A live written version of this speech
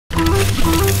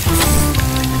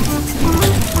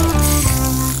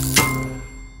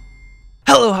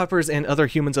Hello hoppers and other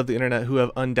humans of the internet who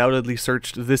have undoubtedly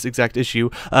searched this exact issue.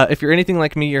 If you're anything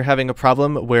like me, you're having a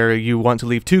problem where you want to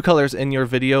leave two colors in your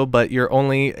video, but you're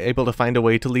only able to find a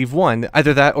way to leave one.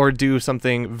 Either that or do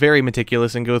something very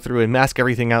meticulous and go through and mask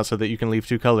everything out so that you can leave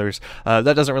two colors.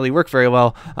 That doesn't really work very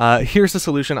well. Here's a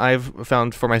solution I've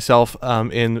found for myself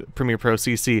in Premiere Pro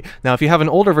CC. Now, if you have an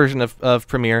older version of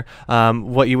Premiere,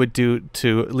 what you would do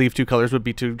to leave two colors would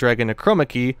be to drag in a chroma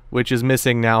key, which is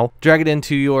missing now, drag it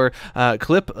into your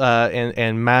clip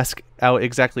and mask out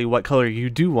exactly what color you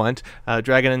do want,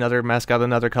 drag in another, mask out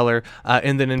another color,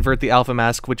 and then invert the alpha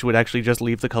mask, which would actually just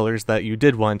leave the colors that you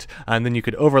did want, and then you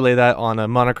could overlay that on a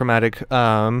monochromatic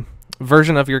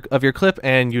version of your clip,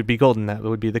 and you'd be golden. That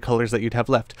would be the colors that you'd have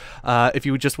left. If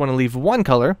you would just want to leave one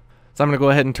color, so I'm going to go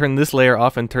ahead and turn this layer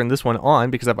off and turn this one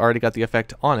on because I've already got the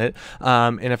effect on it.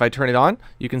 And if I turn it on,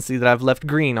 you can see that I've left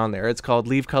green on there. It's called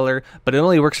leave color, but it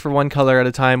only works for one color at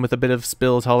a time with a bit of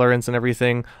spill tolerance and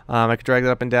everything. I could drag it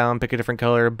up and down, pick a different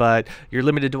color, but you're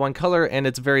limited to one color and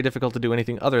it's very difficult to do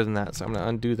anything other than that. So I'm going to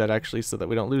undo that actually so that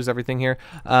we don't lose everything here.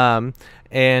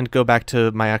 And go back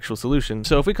to my actual solution.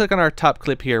 So if we click on our top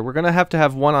clip here, we're going to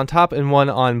have one on top and one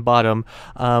on bottom.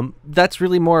 That's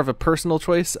really more of a personal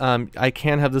choice. I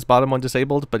can have this bottom one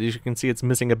disabled, but as you can see, it's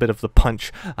missing a bit of the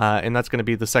punch, and that's going to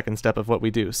be the second step of what we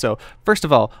do. So first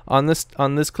of all, on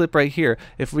this clip right here,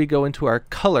 if we go into our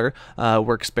color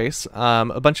workspace,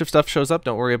 a bunch of stuff shows up.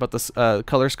 Don't worry about the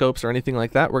color scopes or anything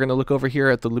like that. We're going to look over here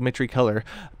at the Lumetri color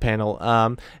panel,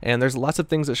 and there's lots of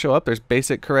things that show up. There's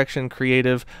basic, correction,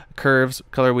 creative, curves,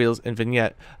 color wheels, and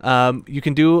vignette. You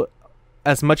can do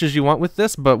as much as you want with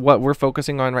this, but what we're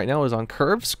focusing on right now is on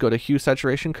curves. Go to hue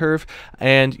saturation curve,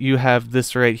 and you have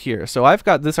this right here. So I've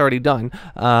got this already done.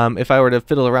 If I were to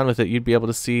fiddle around with it, you'd be able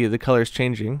to see the colors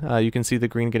changing. You can see the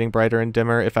green getting brighter and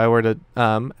dimmer. If I were to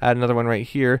add another one right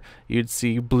here, you'd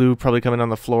see blue probably coming on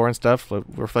the floor and stuff,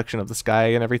 reflection of the sky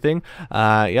and everything.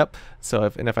 Yep.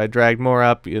 So if I dragged more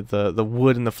up, the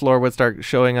wood and the floor would start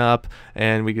showing up,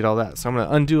 and we get all that. So I'm going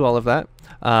to undo all of that.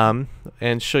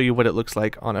 And show you what it looks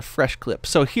like on a fresh clip.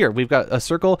 So here we've got a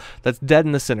circle that's dead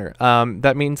in the center.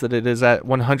 That means that it is at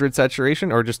 100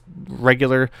 saturation or just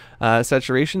regular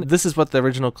saturation. This is what the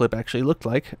original clip actually looked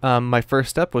like. My first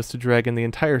step was to drag in the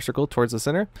entire circle towards the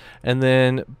center and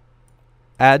then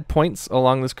add points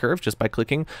along this curve just by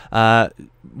clicking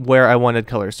where I wanted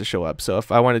colors to show up. So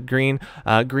if I wanted green,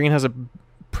 green has a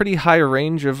pretty high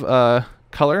range of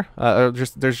color.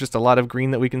 There's just a lot of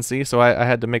green that we can see, so I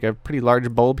had to make a pretty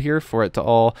large bulb here for it to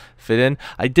all fit in.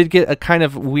 I did get a kind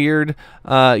of weird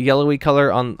yellowy color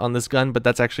on this gun, but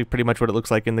that's actually pretty much what it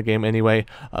looks like in the game anyway,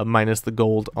 minus the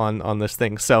gold on this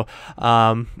thing. So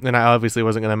and I obviously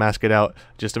wasn't going to mask it out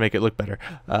just to make it look better.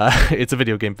 It's a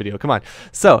video game video, come on.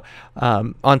 So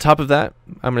on top of that,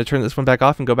 I'm going to turn this one back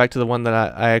off and go back to the one that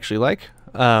I actually like.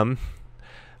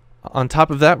 On top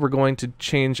of that, we're going to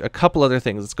change a couple other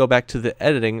things. Let's go back to the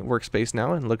editing workspace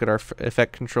now and look at our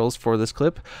effect controls for this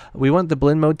clip. We want the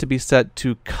blend mode to be set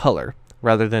to color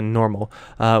rather than normal,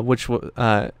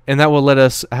 and that will let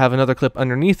us have another clip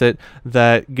underneath it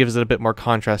that gives it a bit more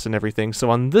contrast and everything. So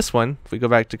on this one, if we go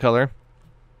back to color,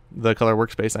 the color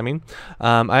workspace, I mean,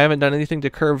 I haven't done anything to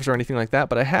curves or anything like that,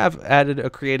 but I have added a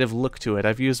creative look to it.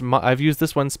 I've used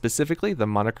this one specifically, the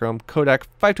monochrome Kodak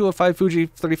 5205 Fuji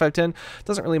 3510.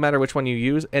 Doesn't really matter which one you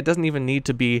use. It doesn't even need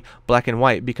to be black and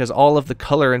white because all of the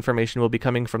color information will be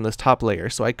coming from this top layer.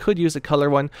 So I could use a color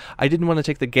one. I didn't want to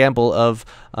take the gamble of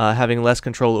having less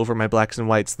control over my blacks and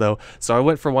whites though, so I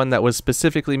went for one that was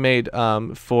specifically made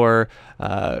for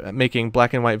making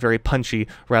black and white very punchy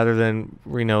rather than,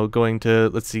 you know, going to,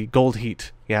 let's see, gold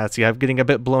heat. Yeah, see, I'm getting a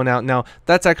bit blown out now.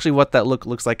 That's actually what that look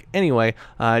looks like anyway.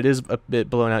 It is a bit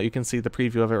blown out. You can see the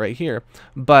preview of it right here.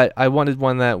 But I wanted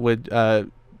one that would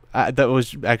that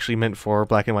was actually meant for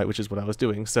black and white, which is what I was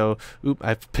doing. So,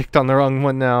 I've picked on the wrong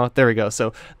one now. There we go.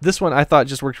 So this one I thought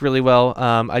just worked really well.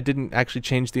 I didn't actually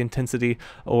change the intensity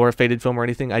or faded film or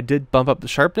anything. I did bump up the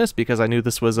sharpness because I knew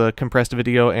this was a compressed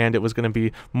video and it was going to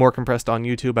be more compressed on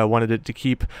YouTube. I wanted it to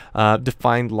keep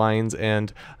defined lines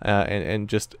and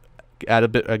just add a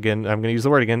bit, again, I'm going to use the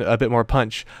word again, a bit more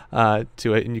punch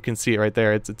to it, and you can see it right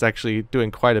there. It's actually doing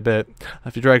quite a bit.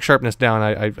 If you drag sharpness down,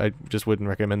 I just wouldn't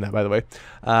recommend that, by the way.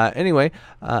 Anyway,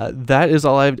 that is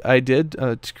all I did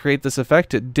to create this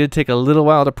effect. It did take a little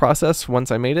while to process once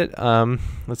I made it.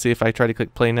 Let's see if I try to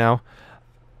click play now.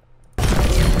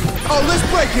 Oh, let's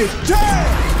break it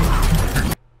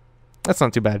down!